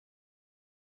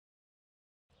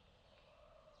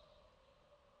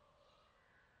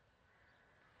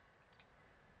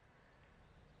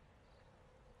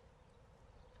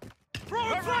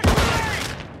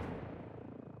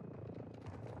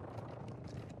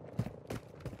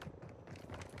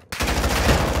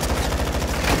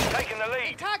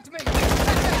lead. Tagged me!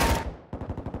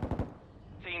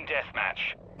 Team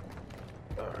deathmatch.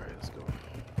 Alright, let's go.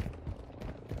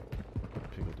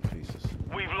 Pick up the pieces.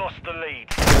 We've lost the lead.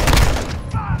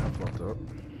 I fucked up.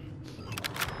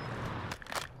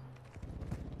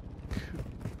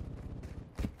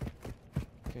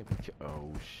 Can't be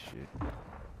oh shit.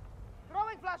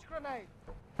 Throwing flash grenade!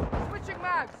 Switching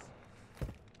mags!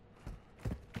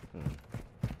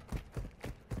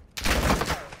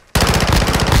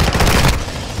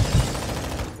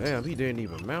 Damn, he didn't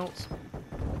even mount.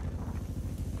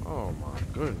 Oh my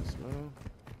goodness, man.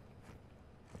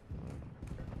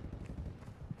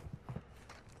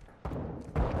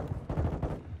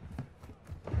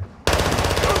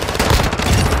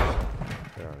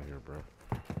 Get out of here, bro.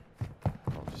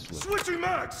 Oh, just Switching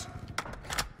mags!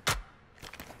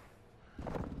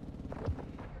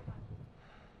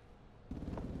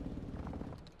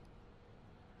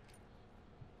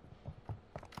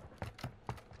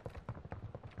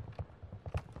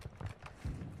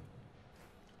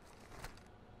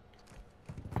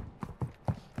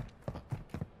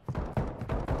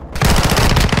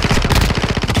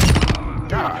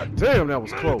 God damn, that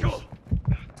was close.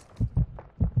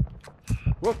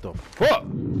 What the fuck?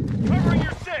 Covering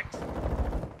your six.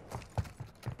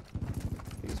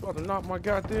 He's about to knock my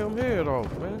goddamn head off,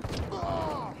 man.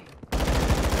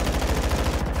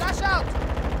 Flash out!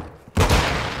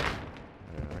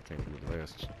 Yeah, I can't do the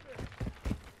last.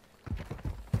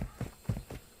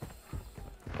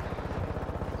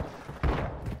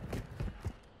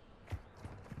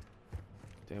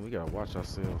 Damn, we gotta watch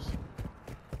ourselves.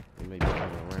 They may be coming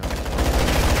around.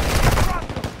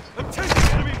 I'm taking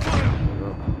enemy fire!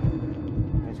 Yep.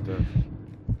 Almost dead.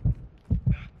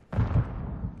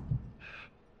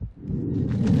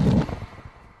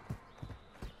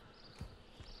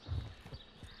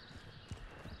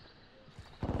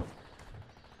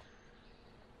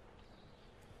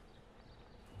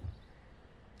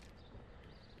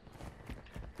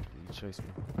 You chase me.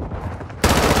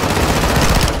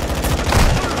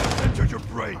 Enter your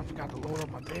brain! I forgot to load up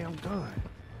my damn gun.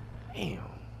 Damn.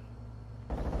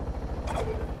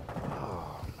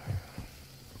 Oh, man.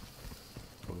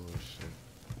 Bullshit.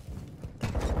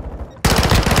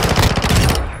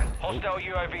 Hostile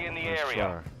UAV in the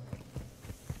area.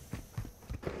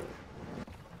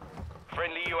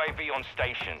 Friendly UAV on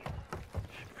station.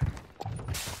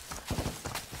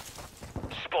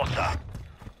 Spotter.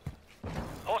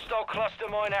 Hostile cluster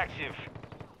mine active.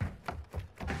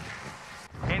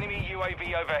 Enemy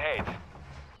UAV overhead.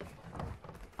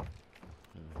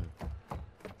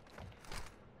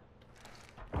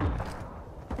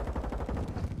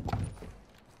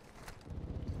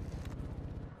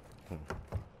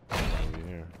 Over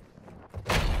here.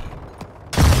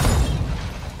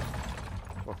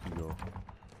 Fuck you, yo.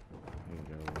 Ain't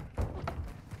got one.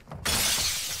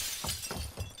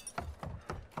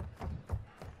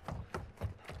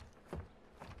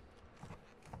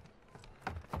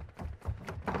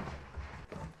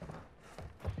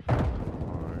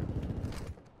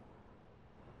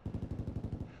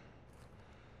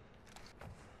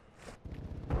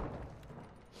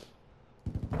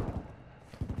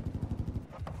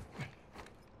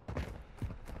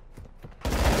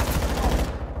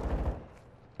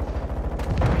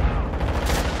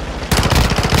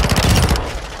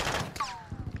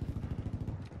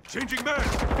 Changing mag!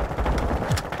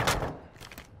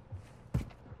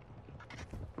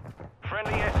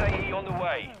 Friendly SAE on the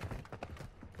way.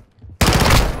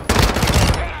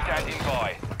 Standing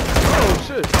by. Oh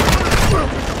shit!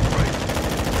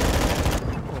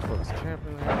 Motherfuckers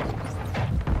camping there.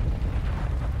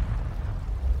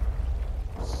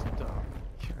 Stop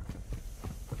camping.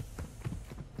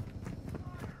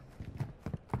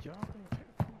 Y'all been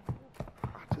camping? I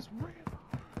just ran.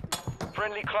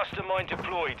 Friendly cluster mine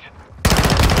deployed.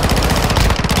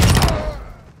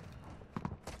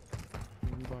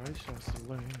 Anybody shots the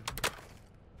lane.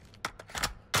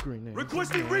 Grenade.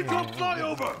 Requesting recon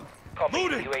flyover! Copy.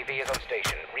 Loading! UAV is on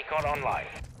station. Recon online.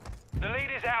 The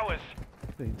lead is ours.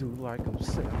 They do like I'm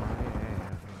sitting my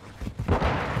ass.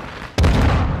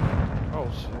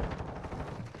 Oh shit.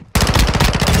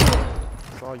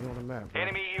 Saw you on the map, bro.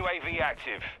 Enemy UAV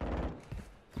active.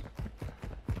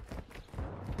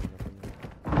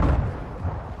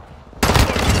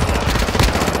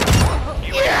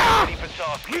 UAV ready for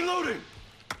task. Reloading!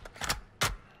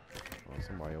 Oh,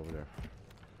 somebody over there.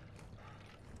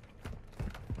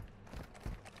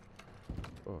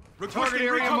 Oh. Requesting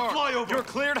recon flyover! You're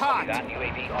cleared hot. That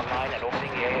UAV online and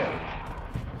orbiting the AO.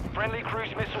 Friendly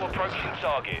cruise missile approaching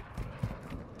target.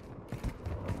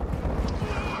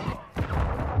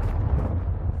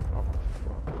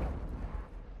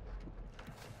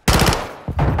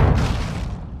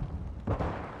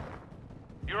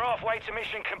 way to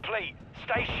mission complete.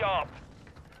 Stay sharp.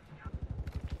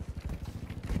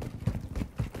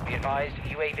 Be advised,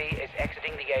 UAV is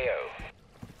exiting the AO.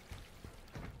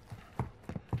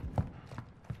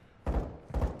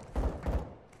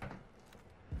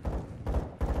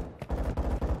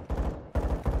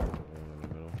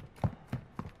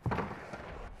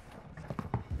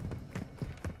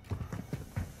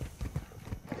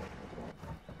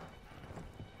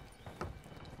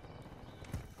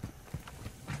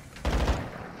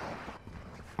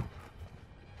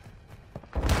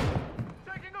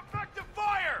 Taking effective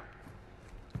fire!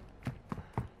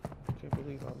 Can't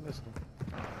believe I missed him.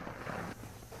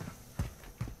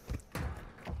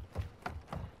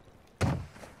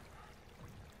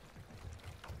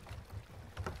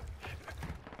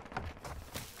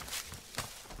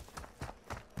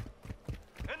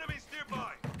 Enemies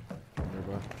nearby!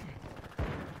 Everybody.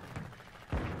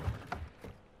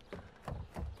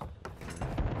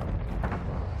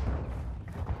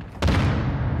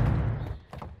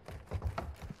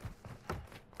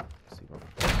 See if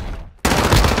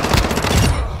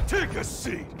Take a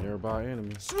seat! I nearby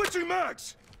enemy. Switching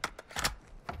mags!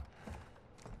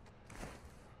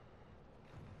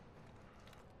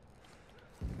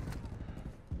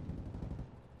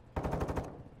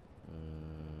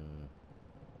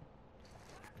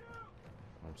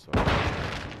 I'm sorry.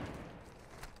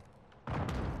 How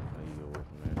you go away from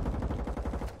there?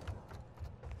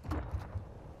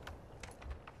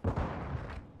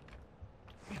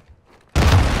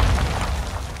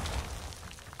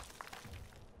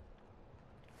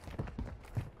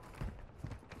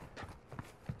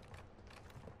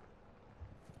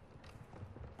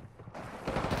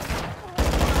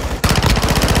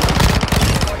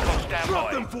 Stand Drop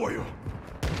by. them for you!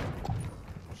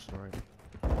 Strike.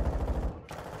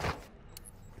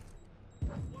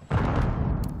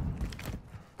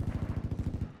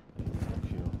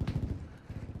 Kill.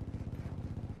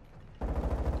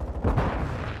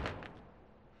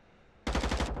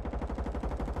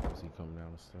 Is he coming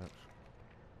down the steps?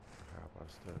 How about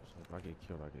steps? If I get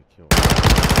killed, I get killed.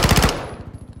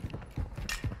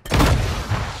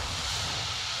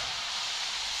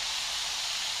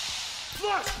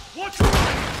 Flash! Watch your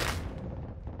right!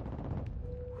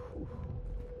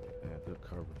 Yeah, good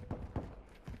cover.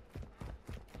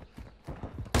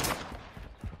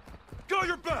 Got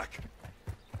your back!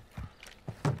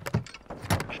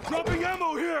 Dropping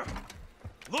ammo here!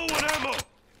 Low on ammo!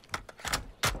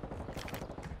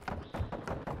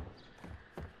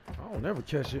 I don't never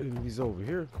catch enemies over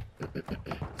here.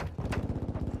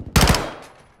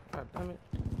 God damn it.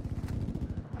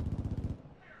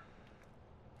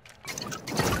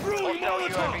 Throwing Hostile UAV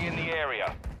Molotov! in the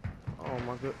area. Oh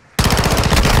my god.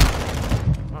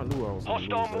 I knew I was gonna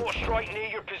Hostile lose that mortar fight. strike near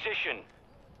your position.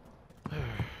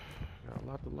 Got a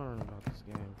lot to learn about this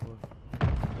game, boy.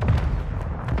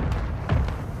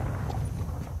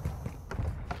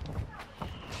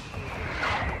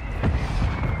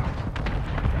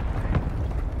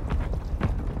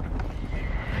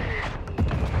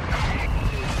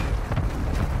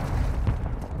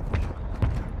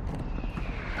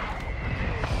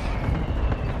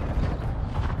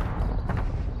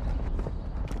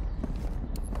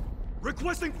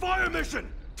 Requesting fire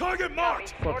mission! Target marked!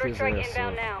 Fuck Mortar his strike ass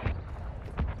inbound up, now.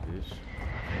 bitch.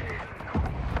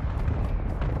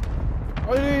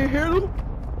 Oh, you didn't hear them?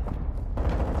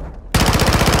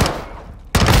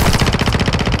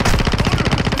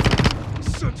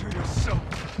 Center yourself!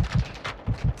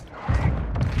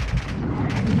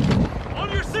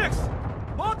 On your six!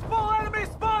 Multiple enemies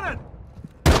spotted!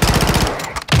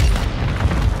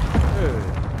 Hey.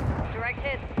 Direct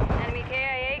hits. Enemy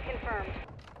KIA confirmed.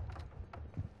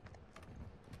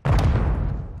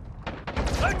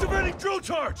 Activating drill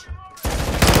charge! Taking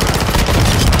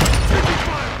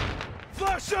fire!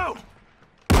 Flash out!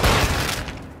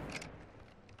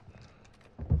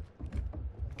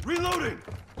 Reloading!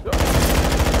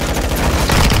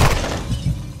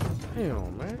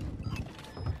 Damn, man.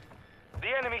 The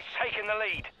enemy's taken the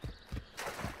lead.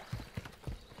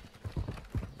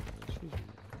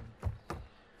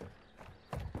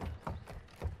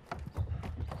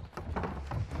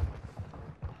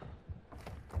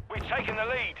 We've taken the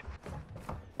lead.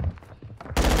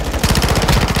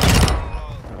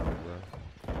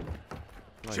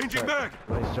 Nice Changing tap.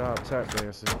 mag! Nice job tap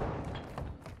dancing.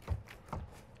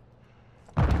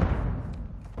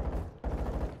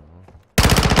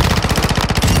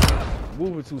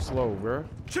 Moving too slow, bruh.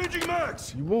 Changing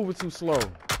mags! You moving too slow.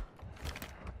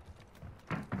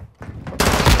 Come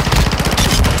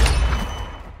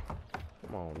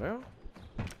on now.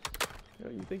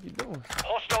 What you think you're doing?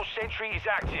 Hostile sentry is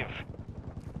active.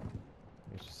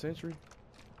 It's Sentry?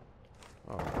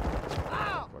 Oh,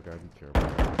 Ow! I gotta be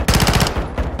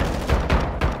careful.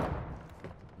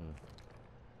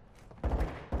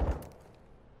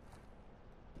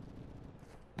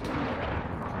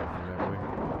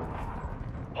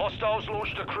 Hostiles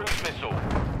launched a cruise missile.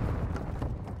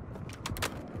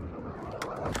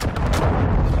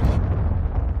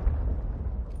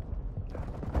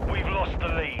 We've lost the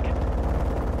lead.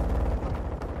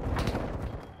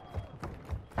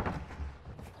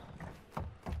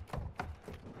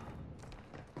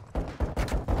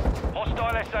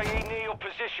 Hostile SAE near your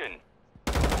position.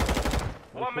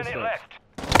 1 minute left.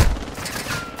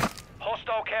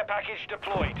 Hostile care package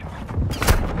deployed.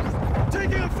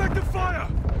 Taking effective fire!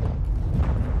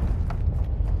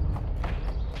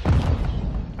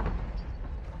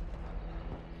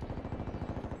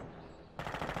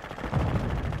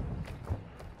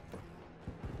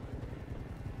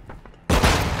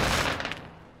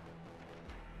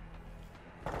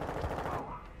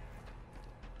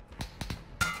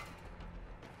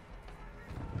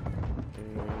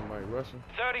 Anybody rushing?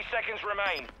 30 seconds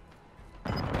remain.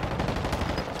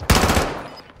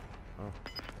 Oh,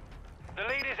 The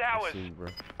lead is ours. see, bro.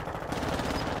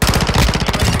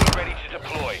 UAV ready to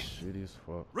deploy. Shitty as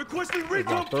fuck. Requesting My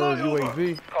recon third flyover!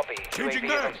 UAV. Copy. Changing UAV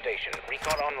is back. on station.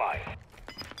 Recon online.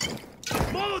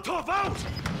 Molotov out!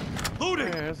 Loading!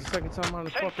 Man, that's the second time I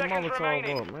done 10 fucking seconds Molotov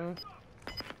remaining. up, man.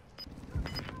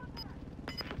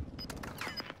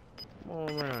 Come on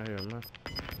around here, man.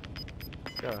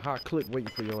 Got a hot clip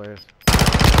waiting for your ass.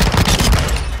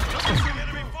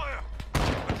 Enemy fire!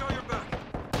 Watch out your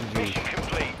back! Mission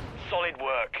complete. Solid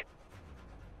work.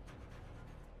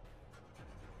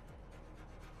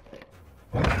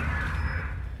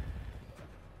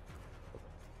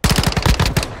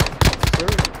 Sir?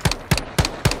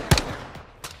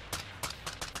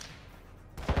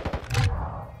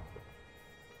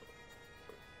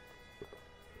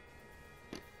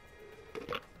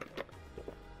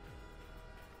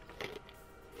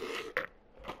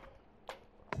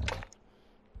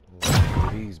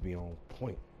 These be on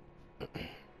point.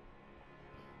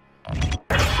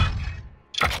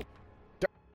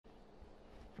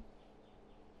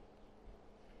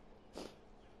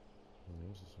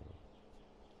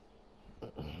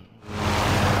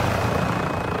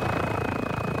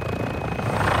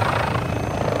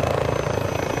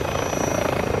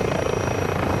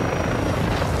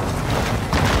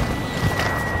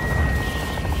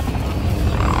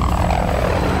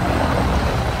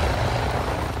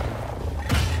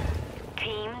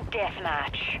 Team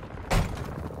deathmatch.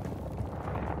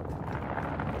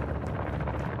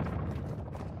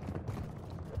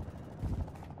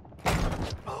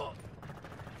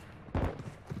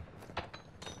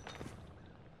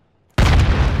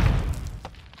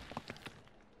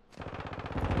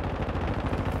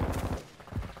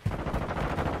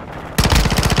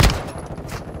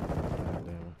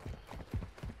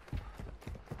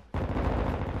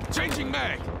 Changing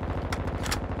mag!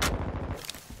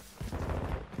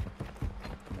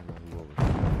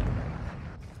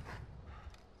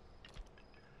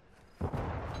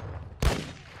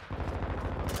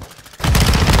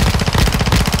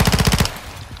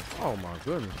 Oh my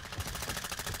goodness.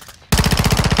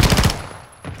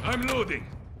 I'm loading.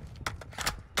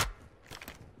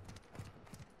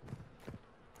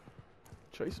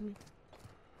 Chasing me?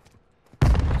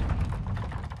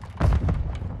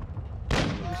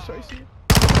 He's chasing me?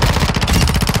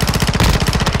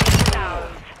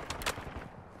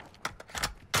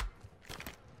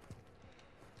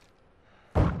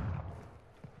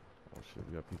 Oh shit,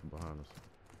 we got people behind us.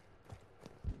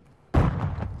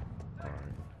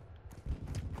 Alright.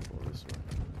 Go this way.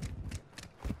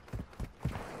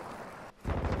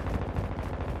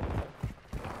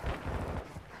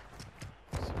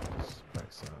 Let's see what this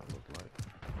backside look like.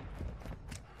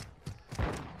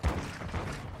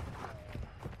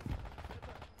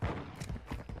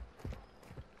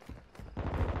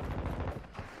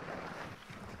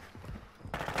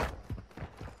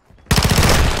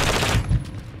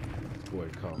 Boy,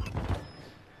 come. Alright,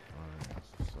 that's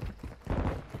what's up.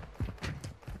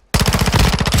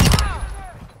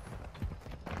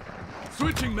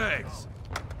 Switching mags!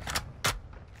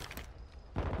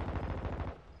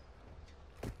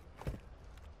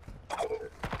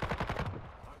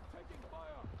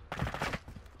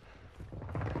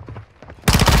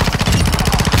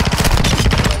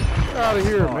 Get out of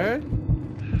here, man.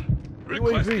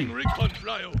 Requesting UAV. recon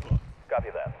flyover. Copy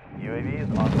that. UAV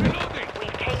is on. Reloading!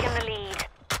 We've taken the lead.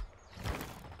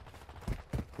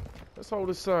 Let's hold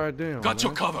this side down. Got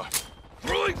your man. cover.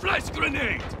 Throwing flash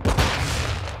grenade!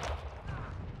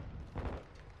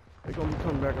 They gonna be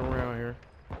coming back around here.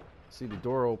 See the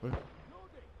door open.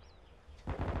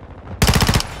 Back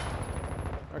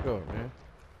up, man.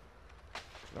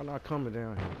 Y'all not coming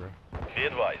down here, bro. Be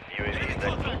advised, UAV is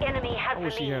active. The enemy has I the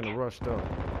wish he hadn't lead. rushed up.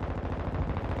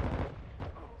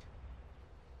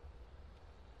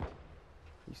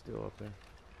 He's still up there.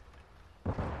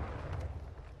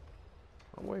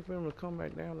 I'm waiting for him to come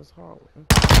back down this hallway.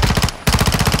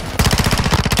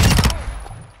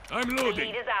 I'm The loading.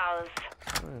 lead is ours.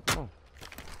 Man, come on.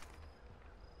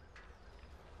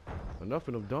 Enough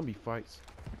of them dummy fights.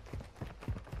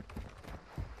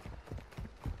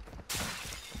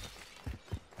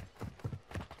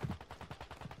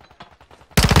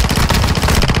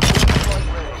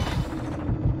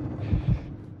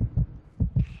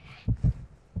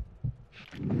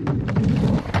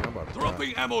 I'm about to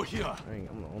Dropping ammo here. die. Dang,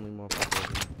 I'm the only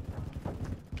motherfucker.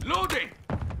 Loading.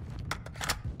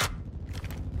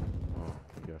 Oh,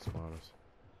 you got spawners.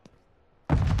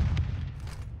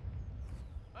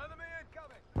 Enemy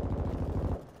incoming.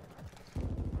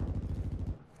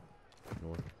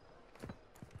 North.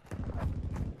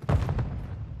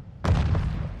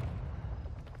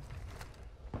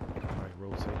 Alright,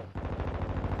 rotating.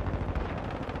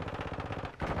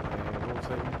 And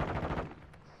rotating.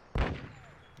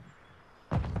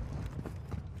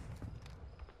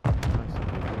 Nice,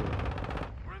 okay, good.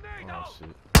 Grenade Oh out.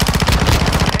 shit.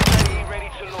 UAV ready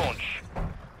to launch.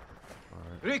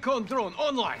 Alright. Recon drone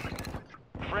online.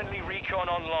 Friendly recon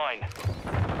online.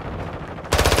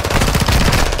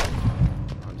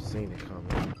 I just seen it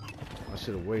coming. I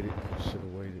should have waited. Should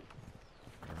have waited.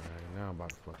 Alright, now I'm about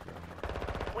to fuck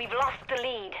y'all. We've lost the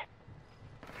lead.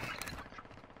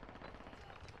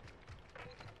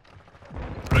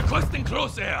 Requesting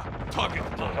close air. Target.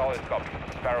 Solid copy.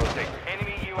 Sparrow 6.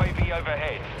 Enemy UAV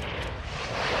overhead.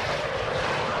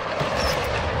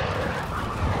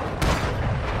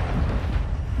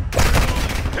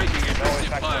 Taking effective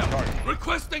impact on fire. target.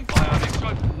 Requesting fire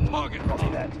mission. Target. Copy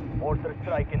that. Mortar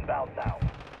strike inbound now.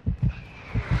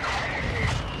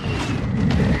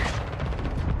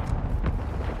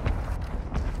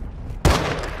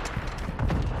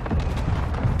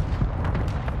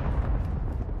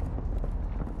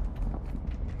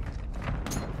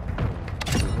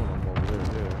 There's one of them over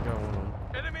there. Yeah, I got one of them.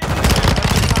 Enemy.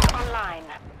 Online.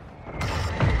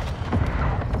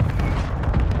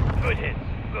 Good hit.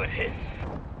 Good hit.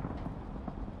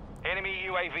 Enemy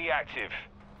UAV active.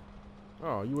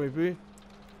 Oh, UAV?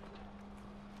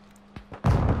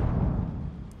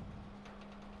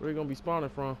 Where you gonna be spawning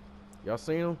from? Y'all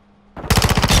seen him?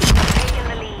 Taking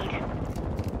the lead.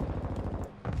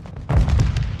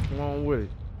 Come on with it.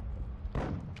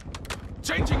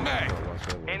 Changing mag. Gotta watch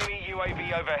that way. Enemy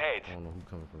UAV overhead. I don't know who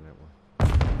coming from that one.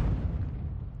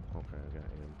 Okay, I got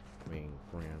him. Main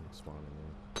friend spawning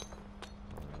in.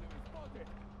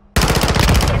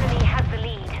 The enemy has the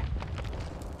lead.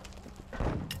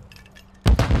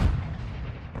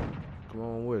 Come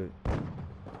on with it.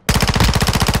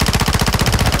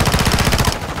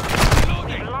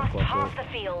 We've lost Fuck half up. the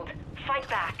field. Fight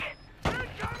back.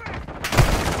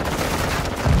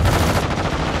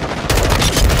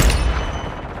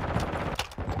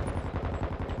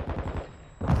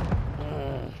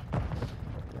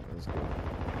 Let's go.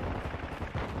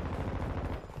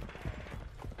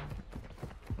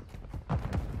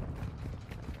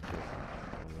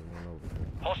 Only one over here.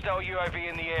 Hostile UAV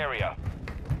in the area.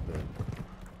 Okay.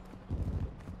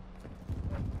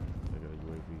 They got a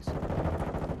UAV, so we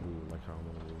would like how I'm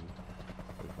gonna move.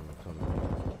 They're gonna come in.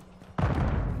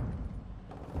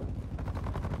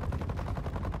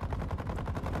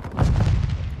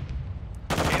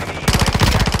 Enemy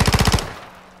UAV active.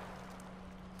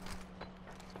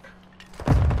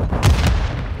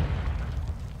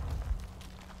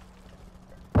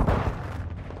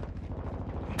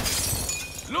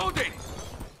 Loading.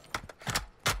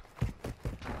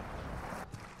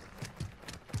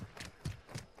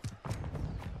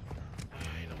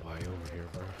 Ain't nobody over here,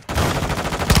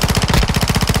 bro.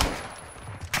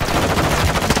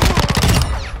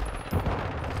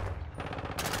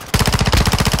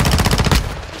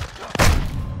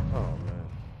 Oh man.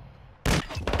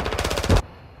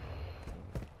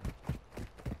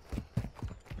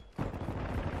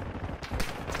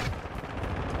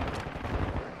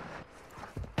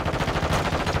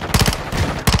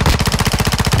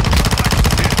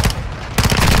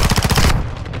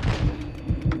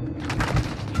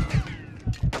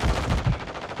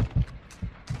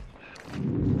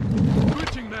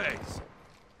 Switching mags.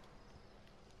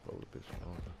 Blow the bitch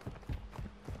on.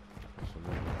 That's a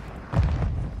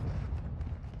little-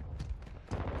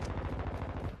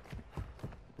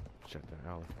 Check that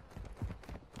alley.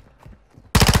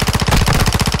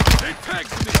 They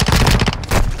tagged me.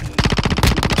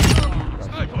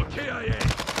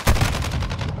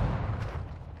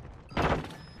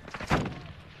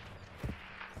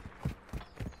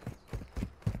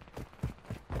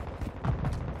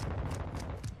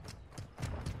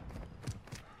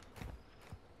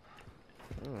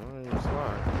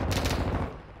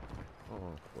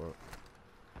 fuck.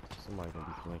 Somebody gonna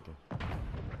be flanking.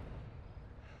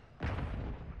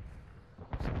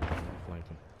 Somebody gonna be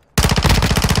flanking.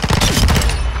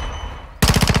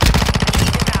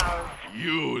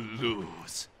 You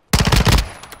lose.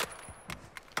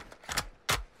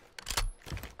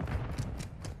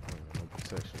 No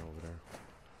protection over there.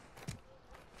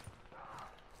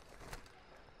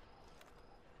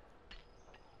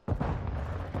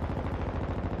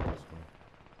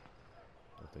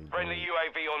 Friendly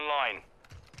UAV online.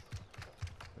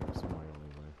 There's somebody on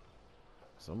their way.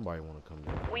 Somebody wanna come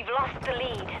down. We've lost the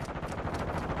lead.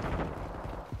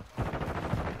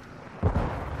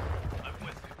 I'm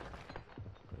with you.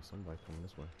 Okay, somebody coming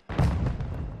this way.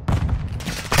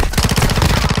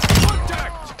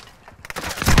 Contact!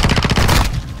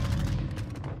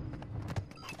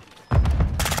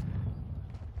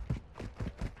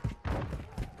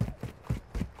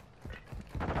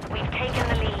 We've taken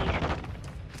the lead.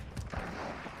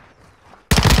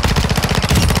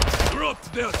 Dropped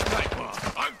their sniper.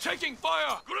 I'm taking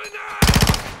fire. Grenade!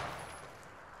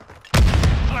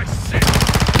 I see.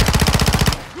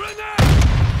 Grenade!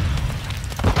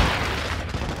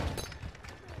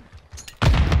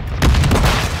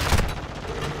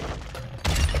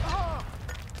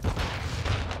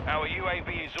 Our UAV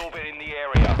is orbiting the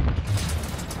area.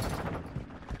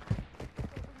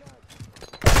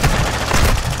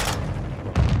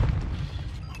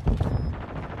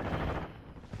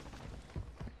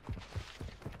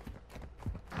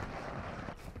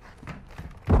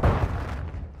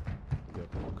 We got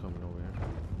people coming over here.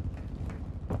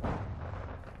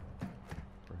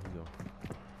 Where he go?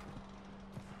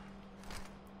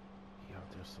 He out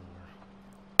there somewhere.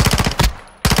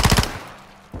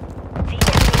 The enemy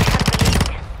has the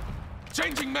lead.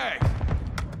 Changing mag.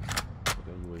 What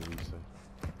that UAV say?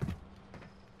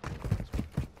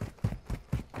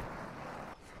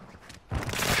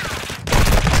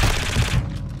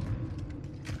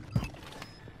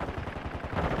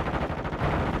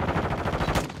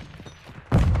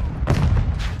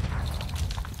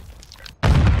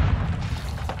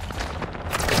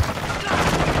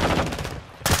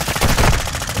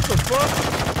 What the fuck?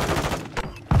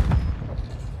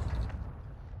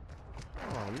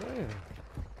 Oh man,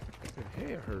 that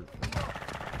head hurt. Ground.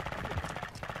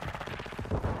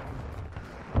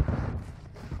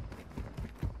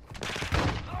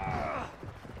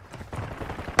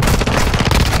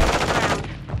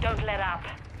 Don't let up.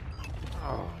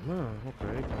 Oh man,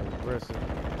 okay, kind of aggressive.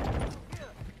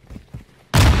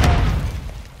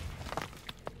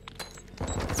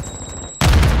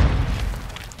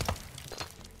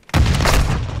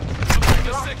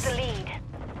 Lost the lead.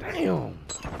 Damn.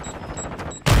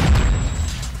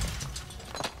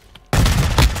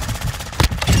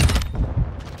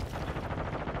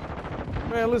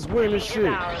 Man, let's win this Lead is shit.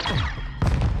 ours.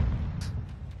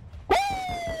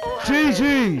 All hands.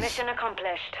 GG's. Mission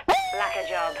accomplished. Lack a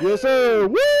job. Yes, sir.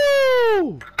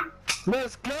 Woo!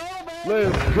 Let's go, man.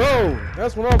 Let's go.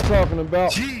 That's what I'm talking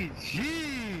about.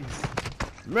 GG's.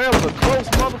 Man, it was a close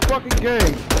motherfucking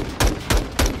game.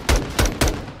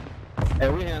 Hey,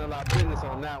 we handled our business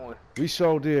on that one. We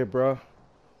sure did, bro.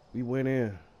 We went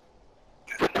in.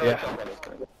 Yeah.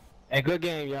 Hey, good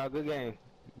game, y'all. Good game.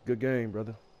 Good game,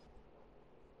 brother.